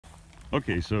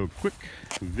Okay, so quick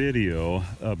video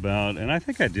about, and I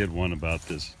think I did one about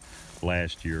this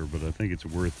last year, but I think it's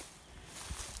worth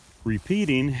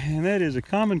repeating, and that is a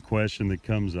common question that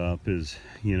comes up is,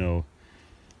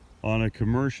 on a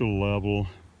commercial level,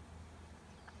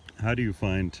 how do you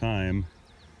find time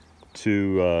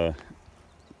to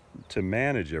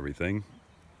manage everything?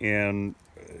 And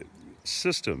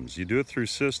systems, you do it through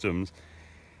systems.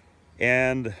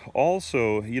 And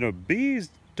also, bees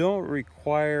don't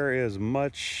require as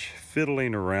much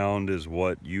fiddling around as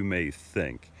what you may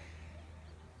think.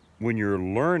 When you're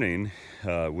learning,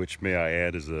 which may I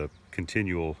add is a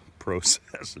continual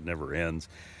process, it never ends,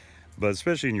 but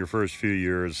especially in your first few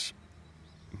years,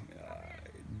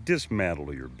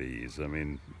 dismantle your bees. I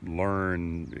mean,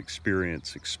 learn,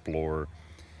 experience, explore.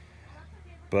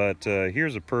 But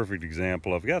here's a perfect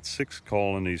example. I've got 6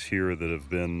 colonies here that have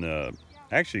been,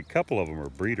 actually a couple of them are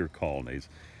breeder colonies.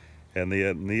 And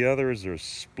the others are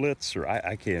splits, or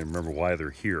I can't remember why they're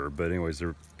here, but anyways,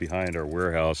 they're behind our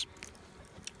warehouse.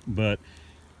 But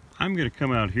I'm going to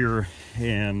come out here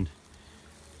and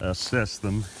assess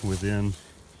them within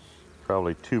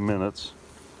probably 2 minutes.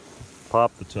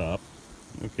 Pop the top.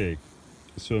 Okay,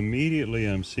 so immediately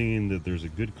I'm seeing that there's a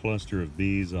good cluster of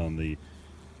bees on the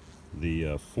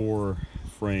 4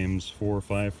 or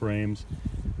 5 frames.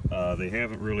 They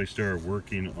haven't really started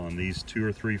working on these 2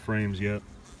 or 3 frames yet.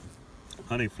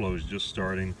 Honey flow is just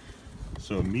starting,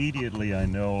 so immediately I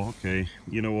know, okay,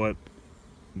 you know what,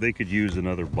 they could use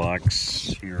another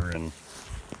box here in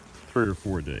 3 or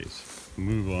 4 days.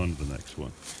 Move on to the next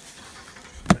one.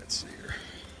 Let's see here.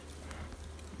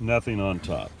 Nothing on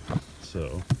top,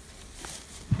 so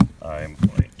I'm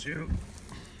going to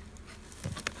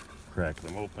crack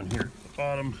them open here at the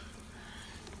bottom.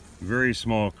 Very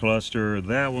small cluster.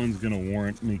 That one's going to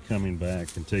warrant me coming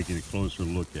back and taking a closer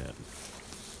look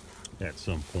at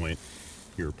some point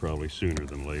here, probably sooner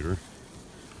than later.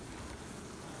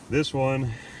 This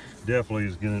one definitely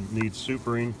is going to need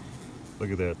supering.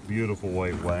 Look at that beautiful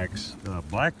white wax.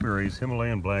 Blackberries,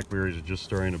 Himalayan blackberries are just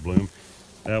starting to bloom.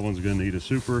 That one's going to need a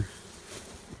super.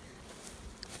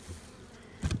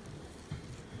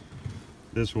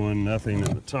 This one, nothing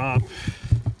in the top.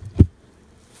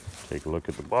 Take a look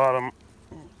at the bottom.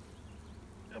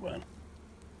 Come on.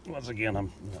 Once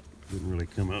again, didn't really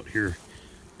come out here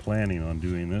planning on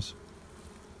doing this.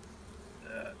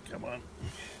 Come on.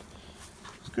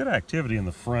 There's good activity in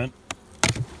the front,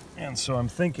 and so I'm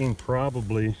thinking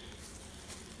probably,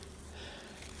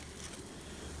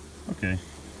 okay,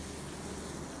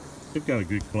 they've got a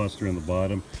good cluster in the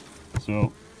bottom,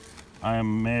 so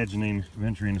I'm imagining,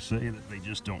 venturing to say that they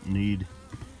just don't need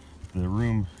the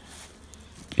room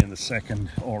in the second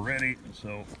already,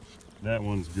 so that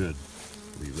one's good.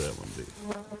 Leave that one be.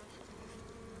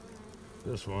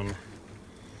 This one,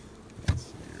 let's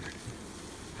see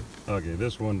here. Okay,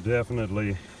 this one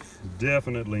definitely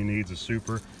needs a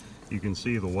super. You can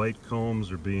see the white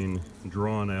combs are being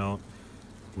drawn out,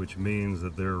 which means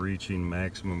that they're reaching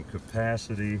maximum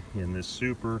capacity in this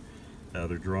super.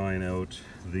 They're drawing out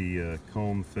the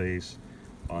comb face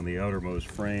on the outermost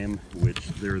frame, which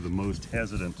they're the most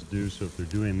hesitant to do. So if they're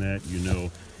doing that, you know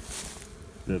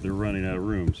that they're running out of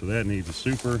room. So that needs a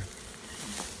super.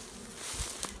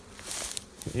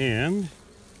 And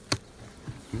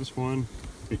this one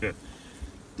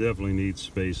definitely needs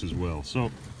space as well.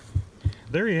 So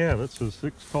there you have it. So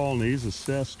 6 colonies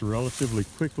assessed relatively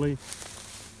quickly.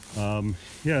 Yeah,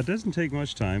 it doesn't take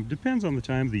much time. Depends on the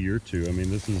time of the year too. I mean,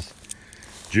 this is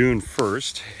June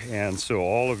 1st, and so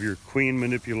all of your queen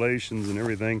manipulations and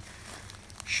everything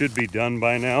should be done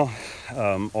by now.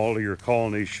 All of your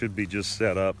colonies should be just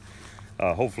set up.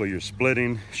 Hopefully your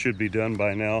splitting should be done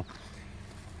by now.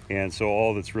 And so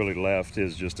all that's really left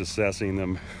is just assessing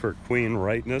them for queen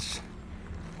rightness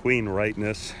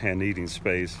and needing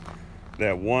space.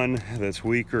 That one that's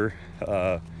weaker,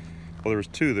 well, there was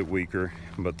 2 that weaker,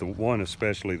 but the one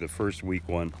especially, the first weak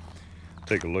one,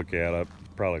 take a look at. I'd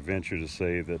probably venture to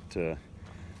say that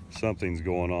something's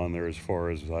going on there as far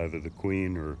as either the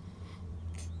queen or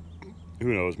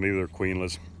who knows, maybe they're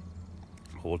queenless.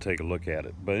 We'll take a look at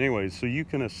it. But anyway, so you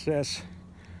can assess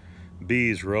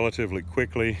bees relatively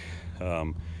quickly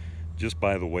just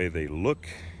by the way they look,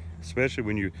 especially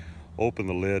when you open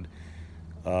the lid.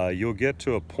 You'll get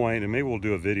to a point, and maybe we'll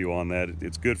do a video on that.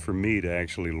 It's good for me to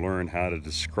actually learn how to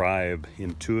describe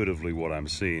intuitively what I'm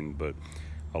seeing, but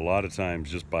a lot of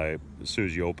times just by, as soon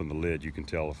as you open the lid, you can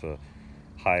tell if a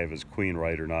hive is queen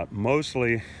right or not,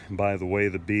 mostly by the way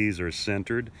the bees are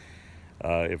centered.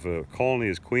 If a colony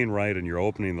is queen right and you're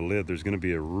opening the lid, there's going to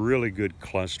be a really good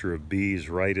cluster of bees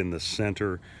right in the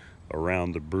center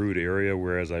around the brood area,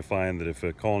 whereas I find that if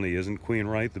a colony isn't queen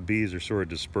right, the bees are sort of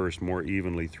dispersed more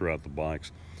evenly throughout the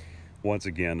box. Once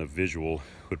again, a visual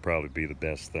would probably be the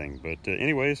best thing. But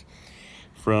anyways,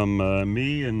 from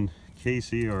me and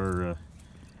Casey, our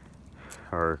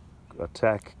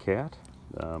attack cat.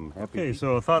 Okay,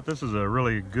 so I thought this is a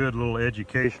really good little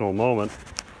educational moment.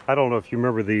 I don't know if you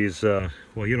remember these,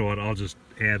 well, you know what, I'll just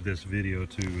add this video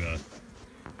to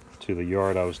the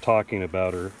yard I was talking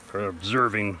about or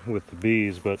observing with the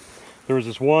bees. But there was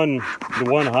this one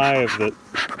hive that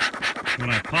when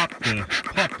I popped the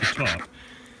top,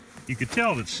 you could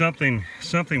tell that something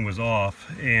was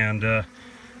off, and so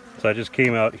I just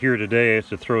came out here today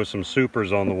to throw some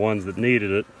supers on the ones that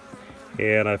needed it,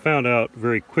 and I found out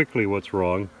very quickly what's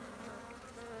wrong.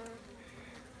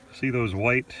 See those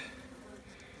white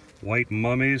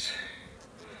mummies?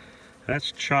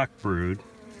 That's chalk brood.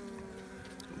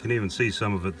 You can even see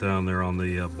some of it down there on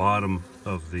the bottom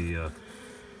of the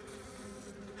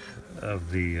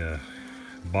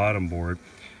bottom board.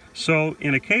 So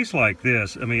in a case like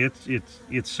this, I mean,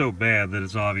 it's so bad that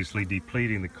it's obviously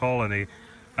depleting the colony.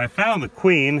 I found the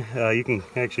queen. You can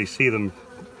actually see them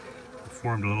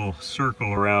formed a little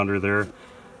circle around her there.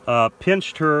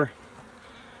 Pinched her,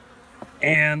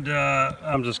 and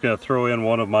I'm just going to throw in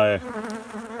one of my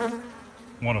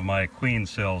queen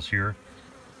cells here.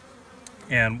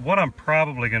 And what I'm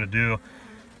probably going to do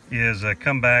is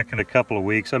come back in a couple of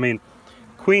weeks. I mean,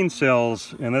 queen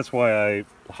cells, and that's why I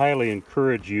highly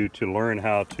encourage you to learn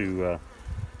how to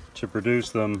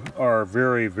produce them, are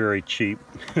very, very cheap.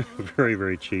 Very,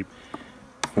 very cheap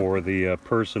for the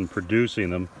person producing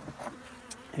them.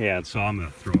 And so I'm going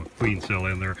to throw a queen cell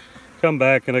in there. Come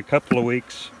back in a couple of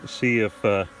weeks, see if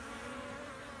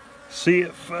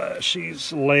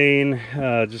she's laying,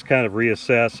 just kind of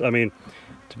reassess. I mean,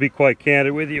 to be quite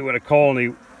candid with you, when a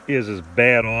colony is as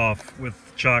bad off with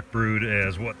chalk brood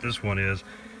as what this one is,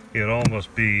 it'd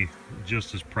almost be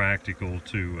just as practical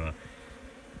to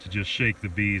just shake the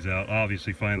bees out.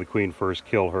 Obviously find the queen first,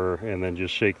 kill her, and then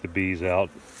just shake the bees out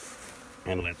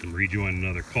and let them rejoin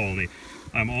another colony.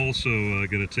 I'm also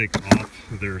going to take off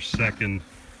their second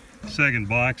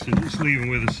box and just leave them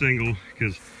with a single,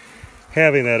 because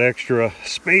having that extra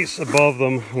space above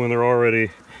them when they're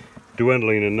already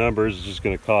dwindling in numbers is just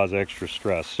going to cause extra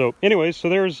stress. So anyways, so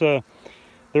there's a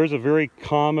very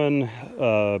common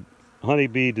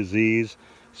honeybee disease,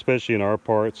 especially in our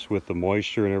parts with the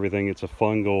moisture and everything. It's a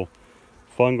fungal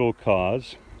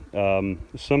cause.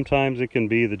 Sometimes it can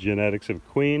be the genetics of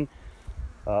queen.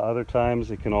 Other times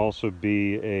it can also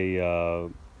be a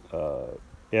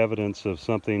evidence of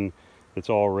something that's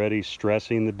already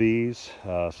stressing the bees,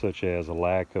 such as a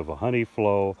lack of a honey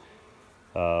flow.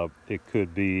 It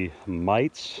could be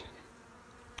mites.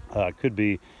 It could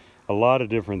be a lot of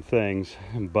different things,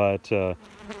 but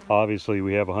obviously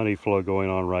we have a honey flow going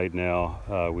on right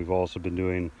now. We've also been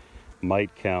doing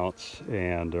mite counts,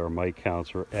 and our mite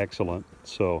counts are excellent.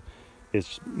 So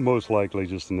it's most likely,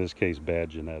 just in this case, bad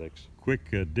genetics.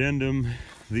 Quick addendum,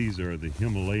 these are the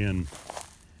Himalayan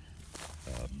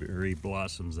berry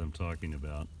blossoms I'm talking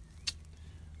about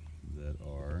that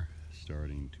are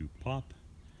starting to pop,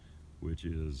 which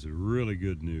is really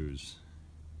good news.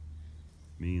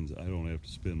 Means I don't have to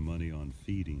spend money on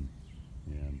feeding,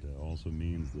 and also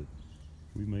means that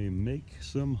we may make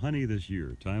some honey this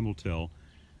year. Time will tell.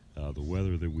 The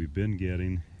weather that we've been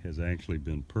getting has actually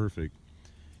been perfect,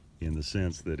 in the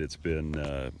sense that it's been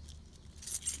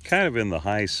kind of in the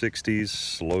high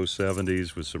 60s, low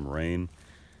 70s with some rain.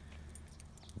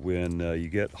 When you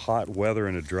get hot weather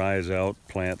and it dries out,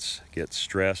 plants get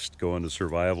stressed, go into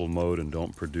survival mode, and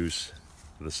don't produce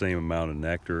the same amount of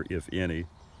nectar, if any,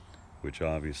 which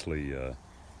obviously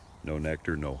no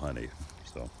nectar, no honey.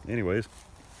 So anyways,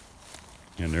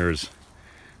 and there's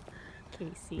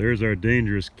Casey. There's our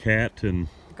dangerous cat and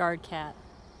guard cat.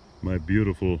 My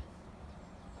beautiful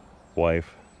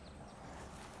wife,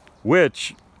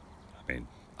 which, I mean,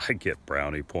 I get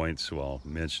brownie points while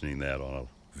mentioning that on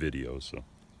a video, so,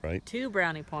 right? 2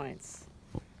 brownie points.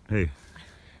 Hey,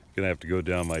 gonna have to go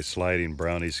down my sliding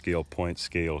brownie scale point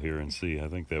scale here and see. I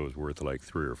think that was worth like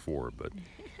 3 or 4, but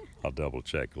I'll double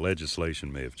check.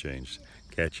 Legislation may have changed.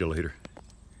 Catch you later.